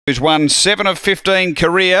Won 7 of 15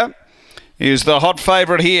 career. Is the hot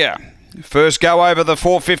favourite here. First go over the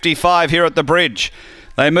 455 here at the bridge.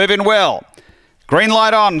 They move in well. Green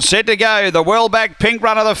light on, set to go. The well-back pink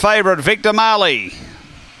runner, the favourite, Victor Marley.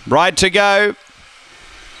 Right to go.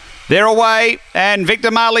 They're away, and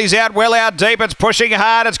Victor Marley's out, well out deep. It's pushing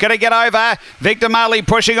hard. It's going to get over. Victor Marley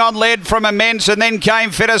pushing on lead from Immense, and then came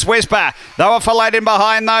Fittest Whisper. They were filleted in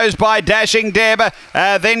behind those by Dashing Deb.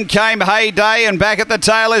 Then came Heyday, and back at the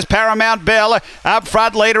tail is Paramount Bell. Up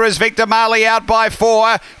front, leader is Victor Marley out by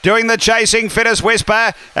 4. Doing the chasing, Fittest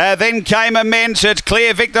Whisper. Then came Immense. It's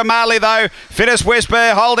clear Victor Marley, though. Fittest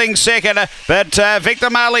Whisper holding second, but Victor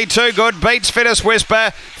Marley too good. Beats Fittest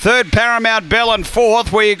Whisper. Third, Paramount Bell, and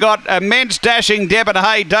fourth, where you got Immense, Dashing Deb and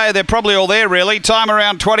Heyday. They're probably all there, really. Time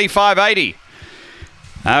around 25.80.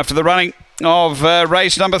 After the running of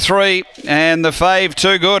race number 3, and the fave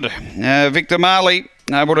too good. Victor Marley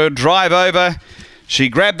able to drive over. She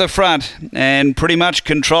grabbed the front and pretty much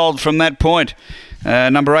controlled from that point.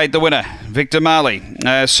 Number 8, the winner, Victor Marley.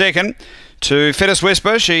 Second to Fittest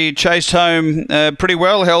Whisper. She chased home pretty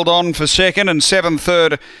well, held on for second, and 7th,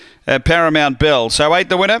 third, Paramount Bell. So 8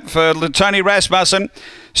 the winner for Tony Rasmussen.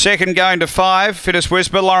 Second going to 5, Fittest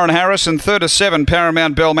Whisper, Lauren Harris, and third to 7,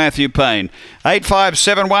 Paramount Bell, Matthew Payne. 8, 5,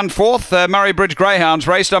 7, 1, 4th, Murray-Bridge Greyhounds,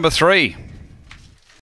 race number 3.